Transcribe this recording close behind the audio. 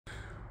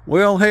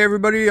Well, hey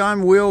everybody,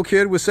 I'm Will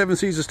Kidd with 7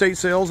 Seas Estate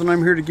Sales, and I'm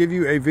here to give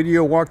you a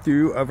video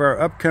walkthrough of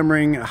our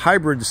upcoming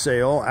hybrid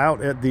sale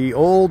out at the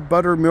old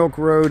Buttermilk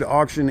Road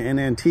Auction and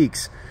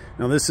Antiques.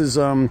 Now this is,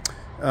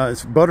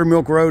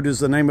 Buttermilk Road is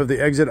the name of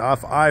the exit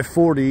off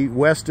I-40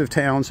 west of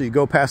town, so you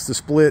go past the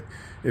split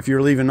if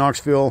you're leaving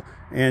Knoxville,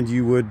 and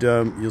you would,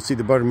 you'll see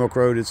the Buttermilk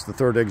Road. It's the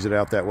third exit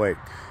out that way.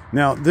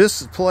 Now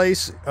this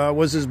place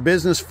was his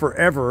business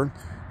forever,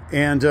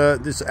 and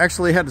this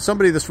actually had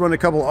somebody that's run a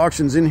couple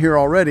auctions in here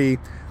already.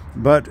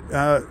 But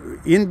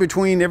in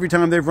between every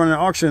time they've run an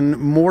auction,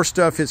 more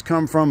stuff has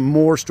come from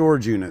more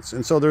storage units.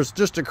 And so there's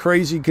just a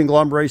crazy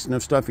conglomeration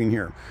of stuff in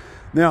here.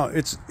 Now,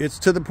 it's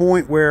to the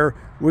point where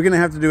we're going to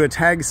have to do a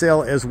tag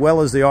sale as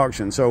well as the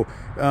auction. So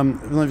I'm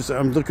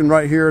looking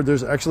right here.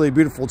 There's actually a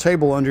beautiful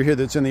table under here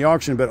that's in the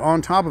auction. But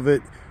on top of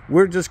it,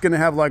 we're just going to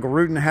have like a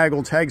root and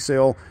haggle tag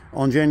sale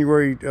on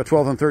January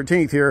 12th and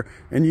 13th here,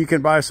 and you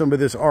can buy some of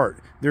this art.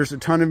 There's a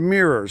ton of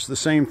mirrors, the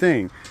same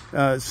thing.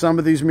 Some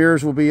of these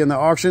mirrors will be in the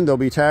auction, they'll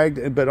be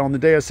tagged, but on the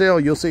day of sale,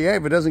 you'll see, hey,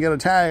 if it doesn't get a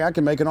tag, I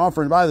can make an offer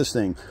and buy this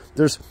thing.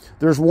 There's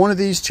one of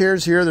these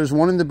chairs here, there's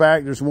one in the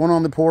back, there's one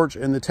on the porch,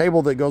 and the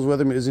table that goes with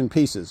them is in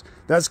pieces.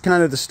 That's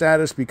kind of the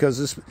status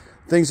because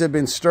things have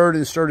been stirred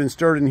and stirred and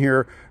stirred in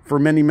here for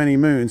many, many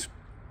moons.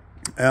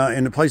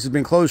 And the place has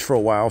been closed for a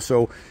while,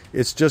 so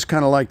it's just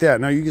kind of like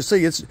that. Now you can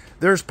see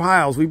there's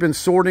piles. We've been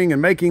sorting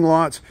and making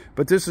lots,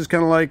 but this is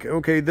kind of like,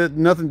 okay,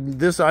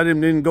 this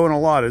item didn't go in a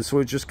lot, and so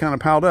it's just kind of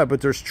piled up,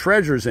 but there's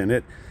treasures in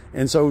it.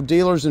 And so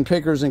dealers and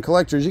pickers and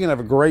collectors, you can have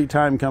a great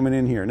time coming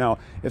in here. Now,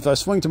 if I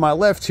swing to my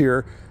left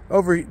here,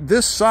 over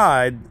this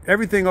side,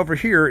 everything over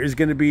here is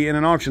going to be in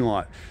an auction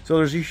lot. So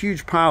there's a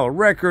huge pile of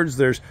records.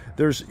 There's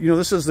you know,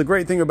 this is the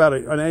great thing about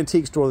an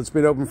antique store that's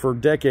been open for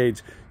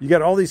decades. You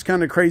got all these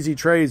kind of crazy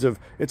trays of,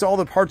 it's all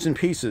the parts and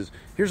pieces.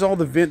 Here's all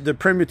the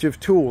primitive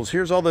tools.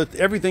 Here's all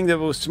everything that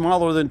was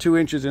smaller than 2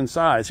 inches in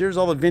size. Here's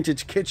all the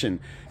vintage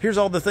kitchen. Here's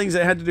all the things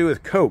that had to do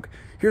with Coke.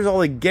 Here's all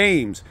the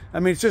games. I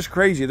mean, it's just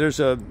crazy.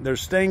 There's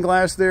stained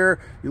glass there.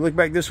 You look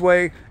back this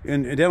way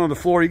and down on the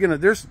floor,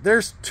 there's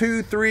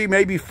 200, 300,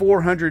 maybe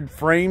 400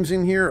 frames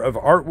in here of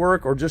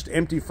artwork or just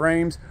empty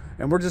frames.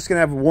 And we're just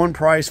gonna have one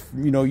price.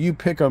 You know, you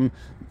pick them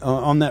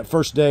on that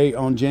first day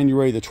on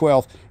January the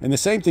 12th. And the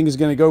same thing is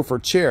gonna go for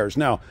chairs.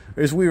 Now,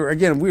 as we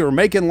were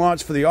making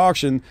lots for the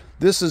auction,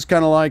 this is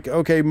kind of like,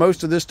 okay,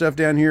 most of this stuff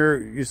down here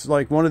is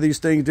like one of these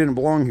things didn't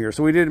belong here,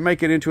 so we didn't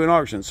make it into an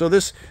auction. So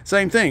this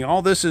same thing,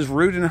 all this is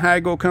root and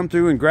haggle, come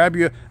through and grab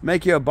you,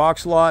 make you a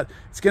box lot.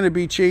 It's going to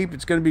be cheap.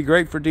 It's going to be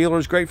great for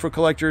dealers, great for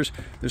collectors.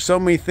 There's so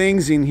many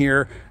things in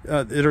here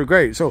that are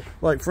great. So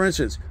like for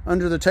instance,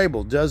 under the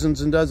table, dozens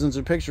and dozens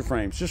of picture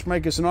frames. Just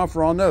make us an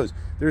offer on those.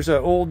 There's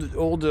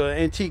old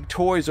antique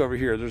toys over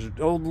here. There's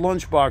old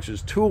lunch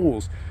boxes,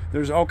 tools.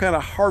 There's all kind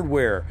of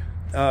hardware.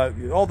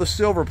 All the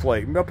silver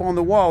plate up on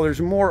the wall.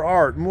 There's more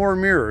art, more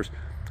mirrors,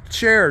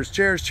 chairs.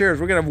 We're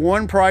gonna have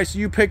one price.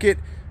 You pick it.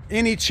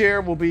 Any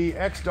chair will be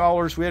X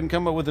dollars. We hadn't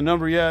come up with a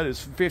number yet.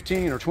 It's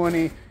 15 or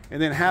 20,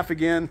 and then half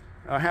again,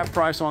 half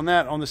price on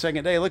that on the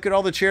second day. Look at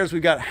all the chairs we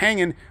got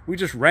hanging. We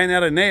just ran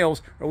out of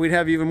nails, or we'd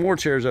have even more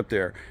chairs up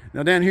there.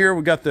 Now down here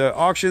we got the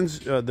auctions,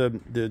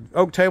 the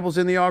oak tables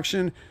in the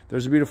auction.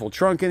 There's a beautiful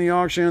trunk in the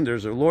auction.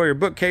 There's a lawyer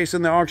bookcase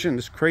in the auction.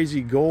 This crazy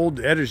gold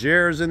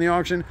etagères in the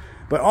auction.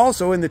 But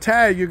also in the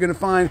tag, you're going to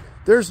find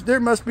there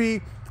must be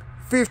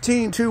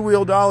 15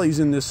 two-wheel dollies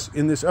in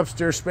this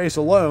upstairs space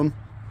alone.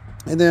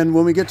 And then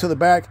when we get to the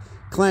back,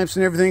 clamps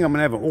and everything, I'm going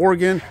to have an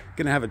organ,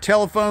 going to have a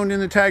telephone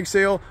in the tag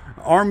sale,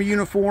 army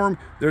uniform.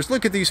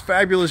 Look at these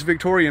fabulous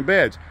Victorian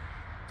beds.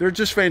 They're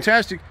just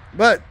fantastic,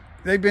 but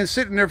they've been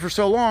sitting there for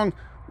so long,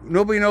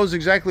 nobody knows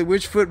exactly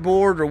which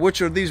footboard or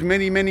which of these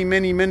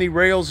many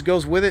rails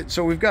goes with it.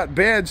 So we've got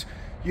beds,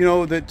 you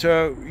know, that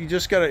you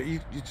just gotta, you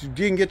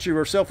can get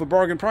yourself a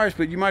bargain price,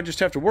 but you might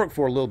just have to work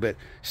for a little bit.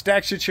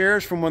 Stacks of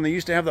chairs from when they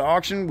used to have the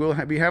auction. We'll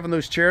be having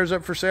those chairs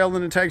up for sale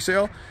in the tag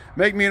sale.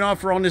 Make me an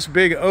offer on this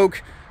big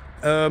oak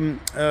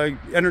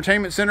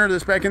entertainment center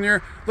that's back in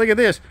there. Look at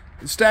this,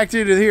 stacked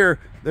into here.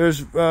 There's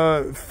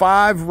 5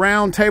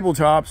 round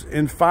tabletops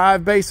and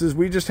 5 bases.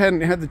 We just hadn't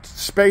had the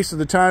space or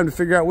the time to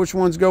figure out which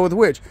ones go with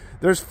which.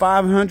 There's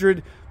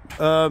 500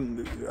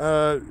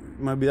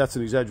 maybe that's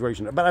an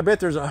exaggeration, but I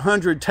bet there's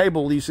 100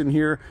 table leaves in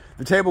here.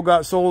 The table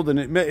got sold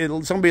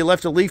and somebody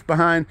left a leaf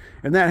behind,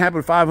 and that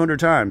happened 500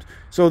 times.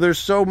 So there's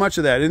so much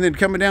of that. And then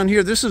coming down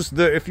here, this is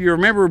if you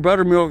remember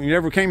Buttermilk and you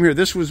never came here,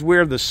 this was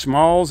where the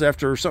smalls,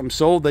 after something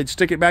sold, they'd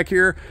stick it back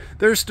here.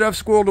 There's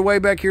stuff squirreled away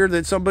back here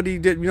that somebody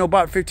did, you know,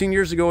 bought 15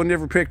 years ago and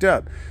never picked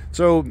up.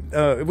 So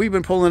we've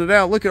been pulling it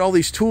out. Look at all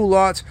these tool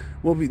lots.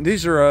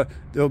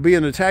 They'll be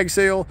in a tag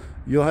sale.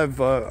 You'll have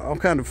all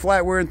kind of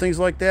flatware and things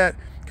like that.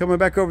 Coming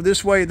back over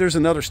this way, there's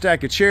another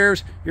stack of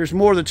chairs. Here's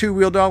more of the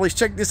two-wheel dollies.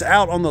 Check this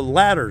out on the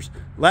ladders.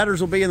 Ladders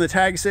will be in the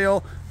tag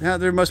sale. Now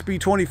there must be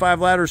 25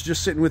 ladders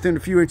just sitting within a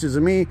few inches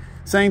of me.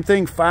 Same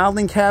thing,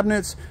 filing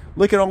cabinets.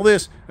 Look at all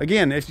this.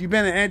 Again, if you've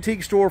been in an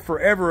antique store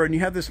forever and you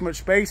have this much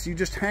space, you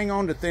just hang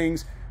on to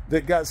things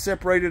that got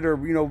separated or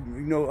you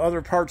know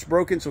other parts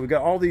broken. So we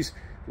got all these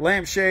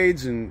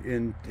lampshades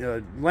and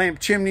lamp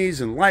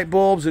chimneys and light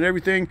bulbs and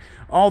everything.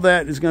 All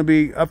that is going to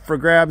be up for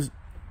grabs.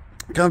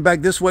 Coming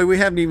back this way, we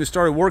haven't even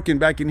started working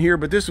back in here,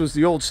 but this was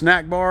the old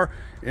snack bar,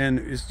 and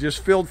it's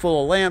just filled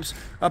full of lamps.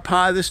 Up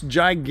high, this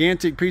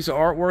gigantic piece of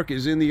artwork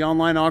is in the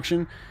online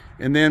auction.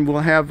 And then we'll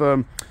have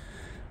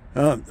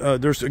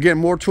there's again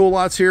more tool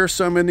lots here,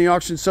 some in the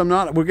auction, some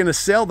not. We're going to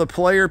sell the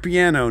player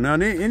piano. Now,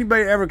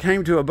 anybody ever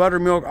came to a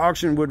Buttermilk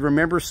auction would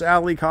remember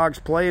Sally Cox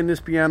playing this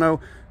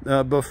piano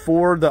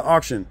before the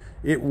auction.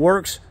 It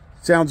works,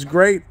 sounds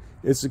great.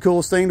 It's the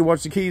coolest thing to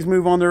watch the keys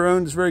move on their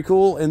own. It's very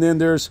cool. And then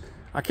there's,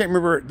 I can't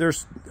remember,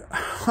 there's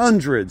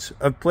hundreds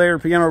of player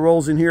piano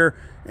rolls in here.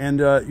 And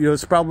you know,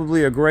 it's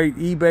probably a great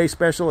eBay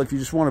special if you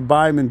just want to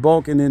buy them in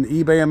bulk and then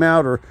eBay them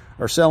out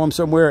or sell them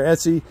somewhere,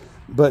 Etsy.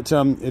 But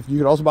if you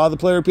could also buy the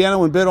player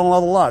piano and bid on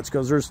all the lots,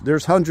 because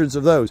there's hundreds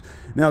of those.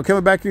 Now,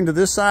 coming back into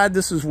this side,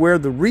 this is where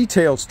the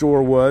retail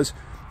store was,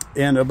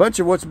 and a bunch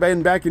of what's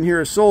been back in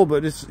here is sold,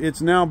 but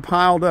it's now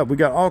piled up. We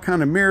got all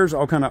kind of mirrors,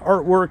 all kind of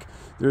artwork.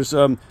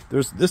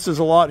 This is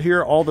a lot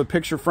here, all the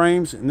picture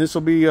frames, and this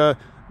will be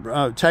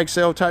tag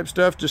sale type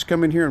stuff. Just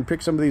come in here and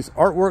pick some of these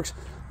artworks.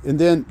 And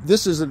then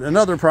this is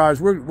another prize.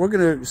 We're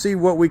going to see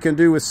what we can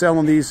do with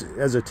selling these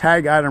as a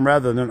tag item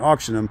rather than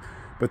auction them.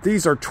 But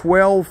these are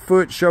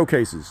 12-foot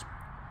showcases.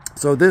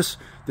 So this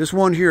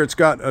one here, it's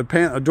got a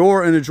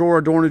door and a drawer,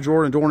 a door and a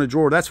drawer, and a door and a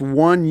drawer. That's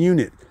one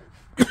unit.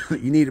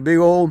 You need a big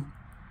old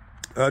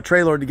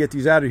trailer to get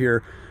these out of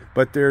here.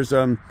 But there's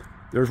 1,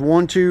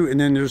 2, and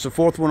then there's a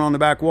fourth one on the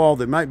back wall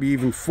that might be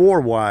even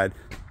 4 wide.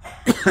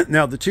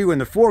 Now the two in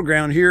the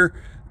foreground here,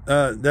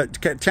 that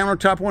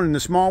countertop one and the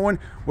small one,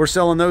 we're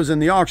selling those in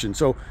the auction.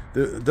 So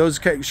those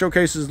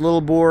showcases, a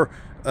little more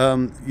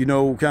you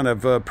know, kind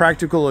of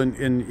practical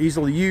and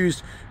easily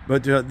used,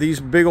 but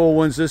these big old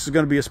ones, this is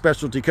going to be a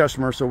specialty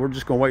customer, so we're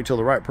just going to wait till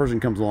the right person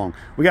comes along.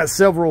 We got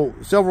several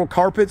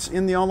carpets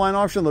in the online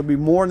auction. There'll be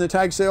more in the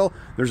tag sale.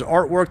 There's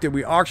artwork that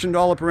we auctioned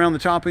all up around the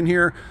top in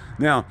here.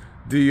 Now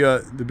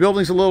the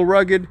building's a little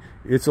rugged.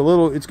 It's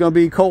going to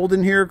be cold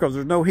in here because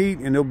there's no heat,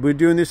 and they'll be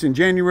doing this in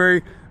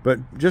January.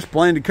 But just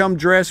plan to come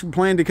dress,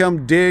 plan to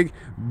come dig,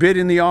 bid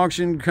in the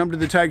auction, come to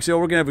the tag sale.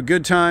 We're going to have a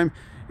good time.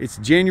 It's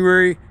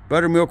January,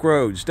 Buttermilk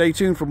Road. Stay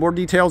tuned for more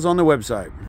details on the website.